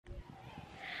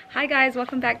Hi guys,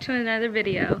 welcome back to another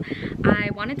video. I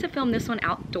wanted to film this one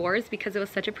outdoors because it was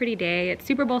such a pretty day. It's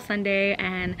Super Bowl Sunday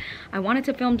and I wanted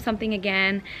to film something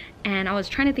again, and I was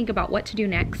trying to think about what to do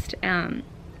next. My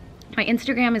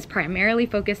Instagram is primarily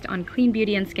focused on clean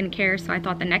beauty and skincare, so I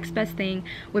thought the next best thing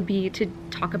would be to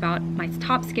talk about my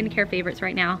top skincare favorites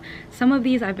right now. Some of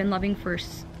these I've been loving for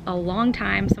a long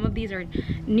time. Some of these are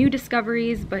new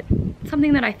discoveries, but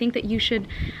something that I think that you should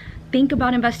think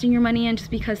about investing your money in, just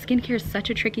because skincare is such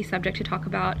a tricky subject to talk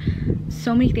about.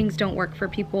 So many things don't work for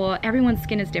people. Everyone's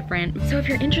skin is different. So if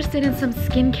you're interested in some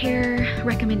skincare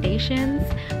recommendations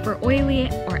for oily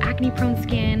or acne prone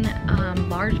skin,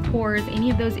 large pores,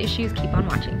 any of those issues, keep on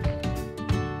watching.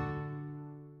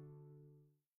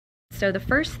 So the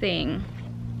first thing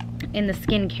in the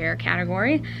skincare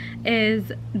category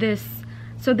is this.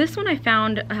 So this one I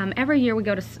found, every year we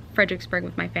go to Fredericksburg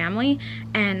with my family,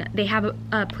 and they have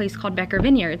a place called Becker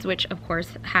Vineyards, which of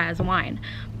course has wine.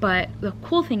 But the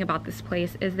cool thing about this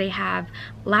place is they have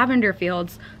lavender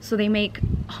fields, so they make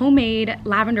homemade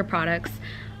lavender products,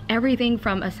 everything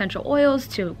from essential oils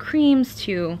to creams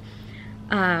to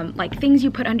like things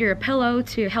you put under your pillow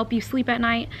to help you sleep at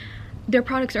night. Their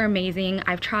products are amazing.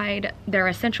 I've tried their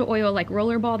essential oil like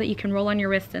roller ball that you can roll on your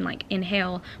wrist and like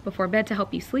inhale before bed to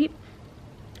help you sleep.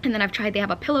 And then I've tried, they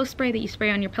have a pillow spray that you spray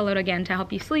on your pillow again to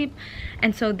help you sleep.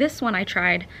 And so this one I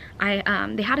tried,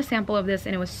 they had a sample of this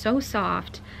and it was so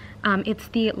soft. It's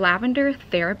the Lavender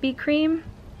Therapy Cream,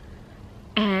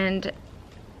 and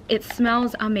it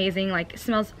smells amazing. Like, it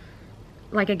smells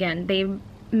like, again, they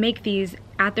make these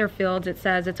at their fields. It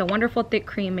says it's a wonderful thick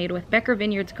cream made with Becker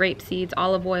Vineyards grape seeds,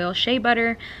 olive oil, shea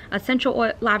butter, essential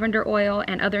oil, lavender oil,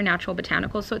 and other natural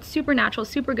botanicals. So it's super natural,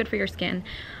 super good for your skin.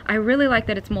 I really like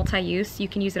that it's multi-use. You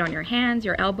can use it on your hands,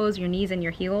 your elbows, your knees, and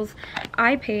your heels.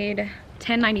 I paid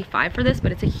 $10.95 for this,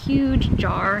 but it's a huge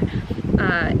jar,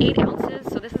 8 ounces.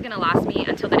 So this is gonna last me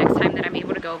until the next time that I'm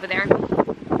able to go over there.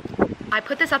 I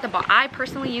put this at the bottom. I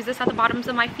personally use this at the bottoms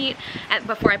of my feet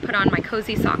before I put on my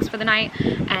cozy socks for the night.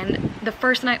 And the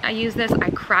first night I used this, I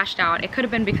crashed out. It could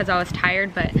have been because I was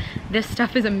tired, but this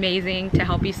stuff is amazing to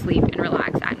help you sleep and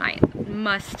relax at night.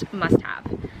 Must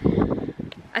have.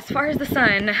 As far as the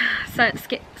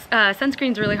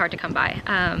sunscreen's really hard to come by.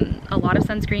 A lot of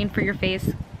sunscreen for your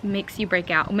face makes you break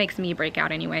out, makes me break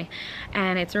out anyway.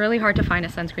 And it's really hard to find a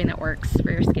sunscreen that works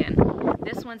for your skin.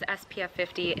 This one's SPF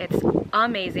 50. It's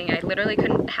amazing. I literally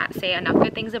couldn't say enough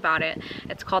good things about it.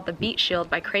 It's called the Beet Shield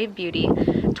by Krave Beauty.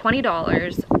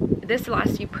 $20. This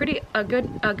lasts you a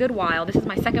good while. This is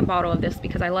my second bottle of this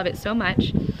because I love it so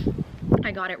much.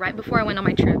 I got it right before I went on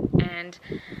my trip, and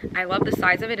I love the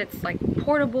size of it. It's like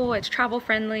portable, it's travel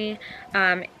friendly,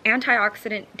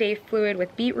 antioxidant day fluid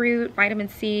with beetroot, vitamin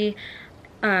C,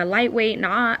 lightweight,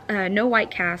 no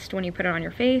white cast when you put it on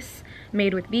your face,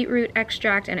 made with beetroot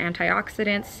extract and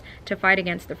antioxidants to fight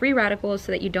against the free radicals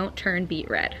so that you don't turn beet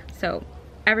red. So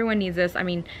everyone needs this. I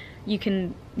mean, you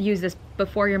can use this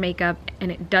before your makeup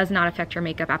and it does not affect your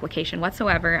makeup application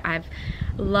whatsoever. I've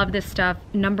loved this stuff.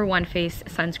 #1 face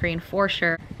sunscreen for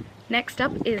sure. Next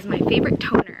up is my favorite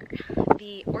toner.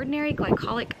 The Ordinary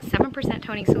Glycolic 7%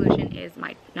 toning solution is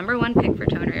my #1 pick for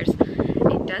toners.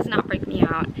 It does not break me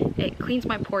out. It cleans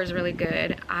my pores really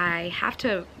good. I have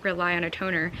to rely on a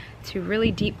toner to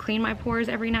really deep clean my pores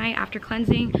every night after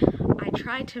cleansing. I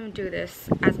try to do this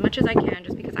as much as I can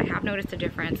just because I have noticed a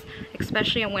difference,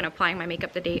 especially when applying my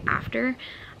makeup the day after.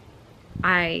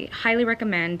 I highly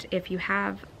recommend, if you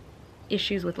have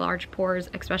issues with large pores,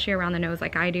 especially around the nose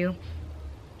like I do,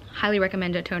 highly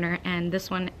recommend a toner, and this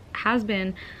one has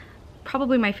been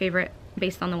probably my favorite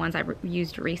based on the ones I've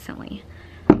used recently.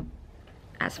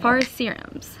 As far as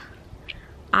serums,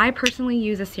 I personally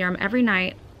use a serum every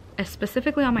night,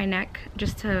 specifically on my neck,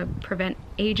 just to prevent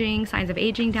aging, signs of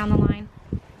aging down the line.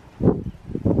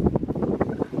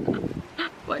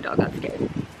 My dog got scared.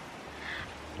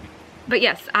 But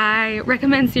yes, I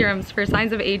recommend serums for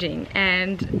signs of aging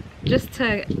and just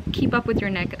to keep up with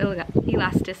your neck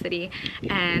elasticity.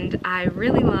 And I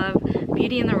really love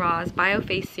Beauty in the Raw's Bio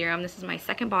Face Serum. This is my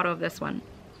second bottle of this one.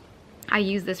 I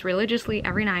use this religiously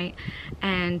every night,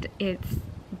 and it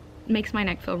makes my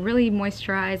neck feel really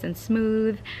moisturized and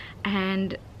smooth,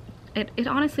 and it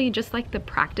honestly, just like the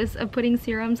practice of putting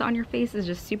serums on your face, is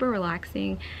just super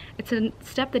relaxing. It's a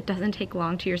step that doesn't take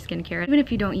long to your skincare. Even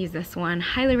if you don't use this one,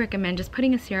 highly recommend just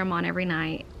putting a serum on every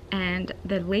night. And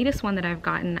the latest one that I've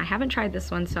gotten, I haven't tried this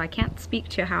one, so I can't speak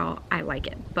to how I like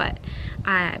it, but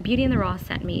Beauty in the Raw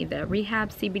sent me the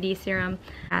Rehab CBD serum.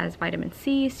 It has vitamin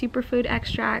C, superfood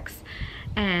extracts,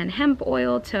 and hemp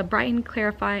oil to brighten,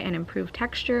 clarify, and improve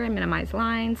texture and minimize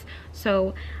lines.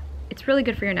 So it's really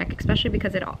good for your neck, especially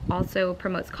because it also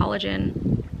promotes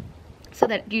collagen so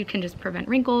that you can just prevent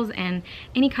wrinkles and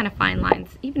any kind of fine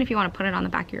lines, even if you want to put it on the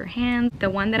back of your hand. The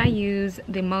one that I use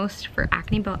the most for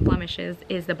acne blemishes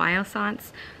is the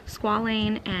Biossance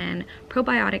Squalane and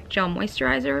Probiotic Gel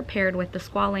Moisturizer paired with the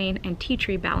Squalane and Tea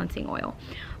Tree Balancing Oil.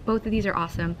 Both of these are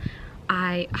awesome.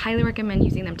 I highly recommend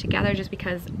using them together just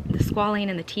because the Squalane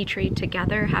and the Tea Tree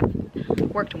together have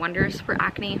worked wonders for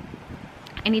acne.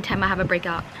 Anytime I have a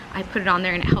breakout, I put it on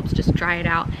there and it helps just dry it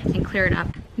out and clear it up.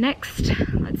 Next,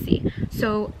 let's see.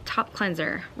 So top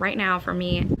cleanser right now for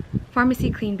me,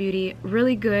 Farmacy Clean Beauty,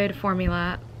 really good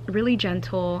formula, really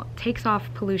gentle, takes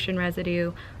off pollution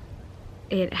residue.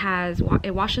 It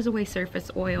washes away surface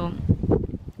oil.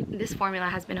 This formula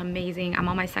has been amazing. I'm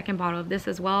on my second bottle of this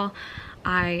as well.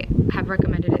 I have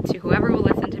recommended it to whoever will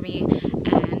listen to me,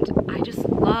 and I just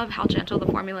love how gentle the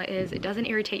formula is. It doesn't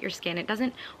irritate your skin. It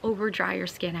doesn't over dry your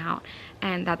skin out,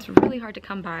 and that's really hard to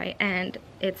come by, and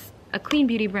it's a clean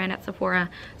beauty brand at Sephora,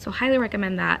 so highly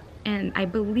recommend that. And I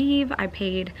believe I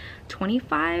paid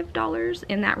 $25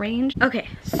 in that range. Okay,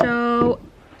 so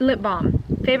lip balm,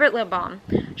 favorite lip balm,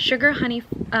 Sugar Honey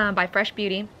by Fresh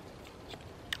Beauty.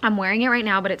 I'm wearing it right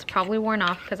now, but it's probably worn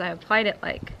off because I applied it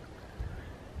like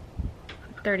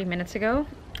 30 minutes ago,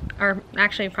 or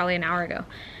actually probably an hour ago.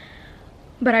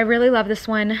 But I really love this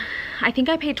one. I think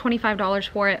I paid $25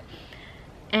 for it,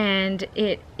 and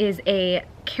it is a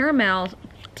caramel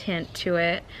tint to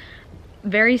it.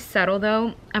 Very subtle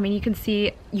though. I mean, you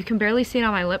can barely see it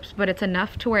on my lips, but it's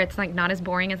enough to where it's like not as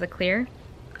boring as a clear.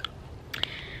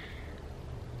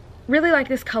 Really like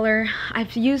this color.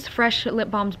 I've used Fresh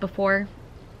lip balms before,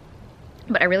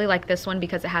 but I really like this one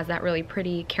because it has that really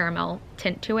pretty caramel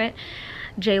tint to it.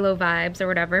 J-Lo vibes or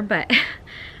whatever, but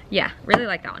yeah, really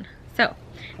like that one. So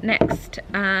next,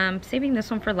 saving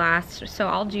this one for last, so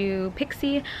I'll do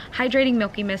Pixi Hydrating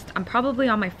Milky Mist. I'm probably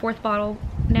on my 4th bottle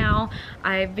now.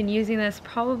 I've been using this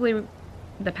probably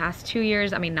the past 2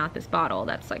 years. I mean, not this bottle,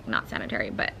 that's like not sanitary,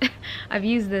 but I've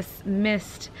used this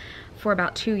mist for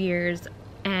about 2 years,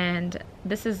 and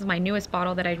this is my newest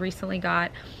bottle that I recently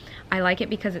got. I like it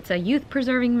because it's a youth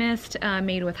preserving mist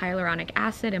made with hyaluronic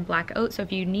acid and black oat. So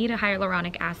if you need a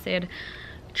hyaluronic acid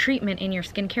treatment in your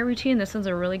skincare routine, this one's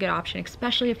a really good option,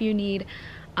 especially if you need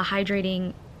a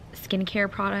hydrating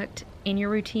skincare product in your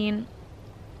routine.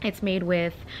 It's made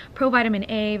with provitamin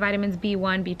A, vitamins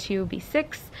B1, B2,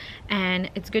 B6, and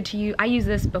it's good to use. I use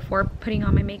this before putting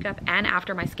on my makeup and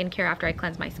after my skincare, after I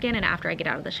cleanse my skin and after I get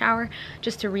out of the shower,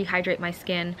 just to rehydrate my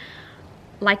skin.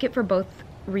 Like it for both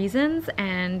reasons,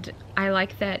 and I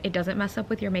like that it doesn't mess up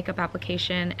with your makeup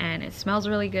application, and it smells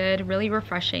really good, really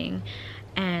refreshing,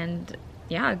 and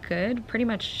yeah, good pretty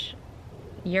much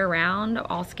year-round,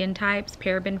 all skin types,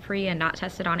 paraben-free and not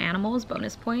tested on animals.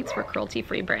 Bonus points for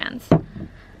cruelty-free brands.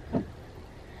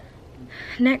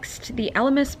 Next, the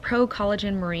Elemis Pro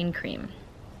Collagen Marine Cream.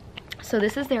 So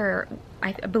this is their,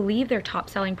 I believe, their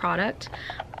top-selling product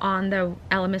on the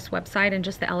Elemis website and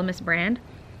just the Elemis brand.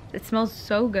 It smells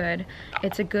so good.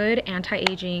 It's a good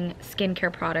anti-aging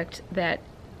skincare product that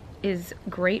is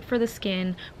great for the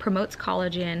skin, promotes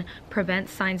collagen,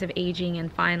 prevents signs of aging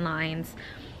and fine lines.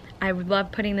 I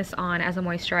love putting this on as a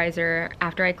moisturizer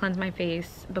after I cleanse my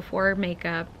face, before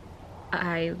makeup.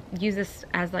 I use this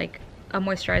as like a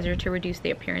moisturizer to reduce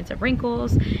the appearance of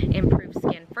wrinkles, improve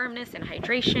skin firmness and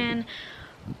hydration.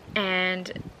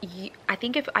 And I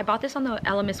think if I bought this on the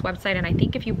Elemis website, and I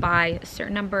think if you buy a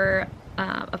certain number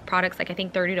of products, like I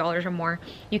think $30 or more,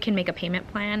 you can make a payment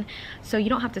plan, so you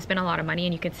don't have to spend a lot of money,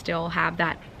 and you can still have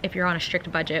that if you're on a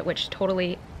strict budget, which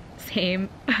totally same.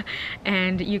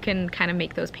 And you can kind of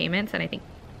make those payments, and I think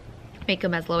make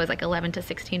them as low as like $11 to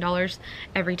 $16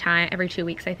 every 2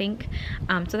 weeks, I think.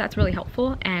 So that's really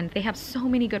helpful, and they have so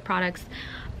many good products.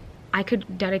 I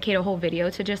could dedicate a whole video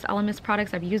to just Elemis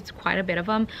products. I've used quite a bit of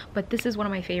them, but this is one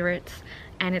of my favorites,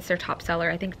 and it's their top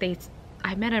seller. I think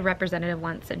I met a representative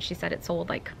once, and she said it sold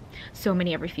like so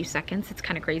many every few seconds. It's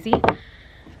kind of crazy.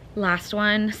 Last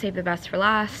one, save the best for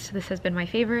last. This has been my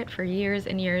favorite for years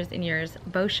and years and years.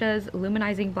 Boscia's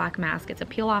Luminizing Black Mask. It's a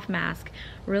peel-off mask,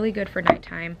 really good for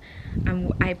nighttime.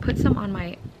 I put some on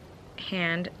my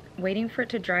hand, waiting for it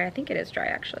to dry. I think it is dry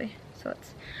actually. So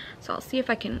I'll see if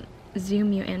I can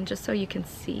zoom you in just so you can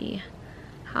see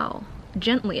how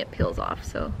gently it peels off.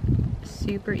 So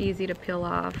super easy to peel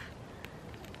off.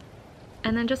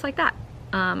 And then just like that.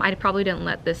 I probably didn't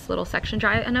let this little section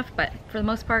dry enough, but for the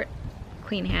most part,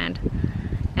 clean hand.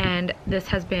 And this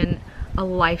has been a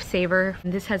lifesaver.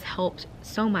 This has helped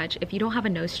so much. If you don't have a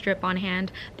nose strip on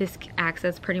hand, this acts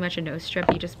as pretty much a nose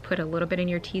strip. You just put a little bit in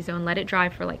your T-zone, let it dry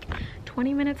for like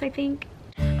 20 minutes, I think.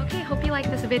 Okay, hope you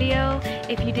liked this video.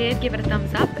 If you did, give it a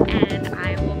thumbs up, and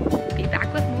I will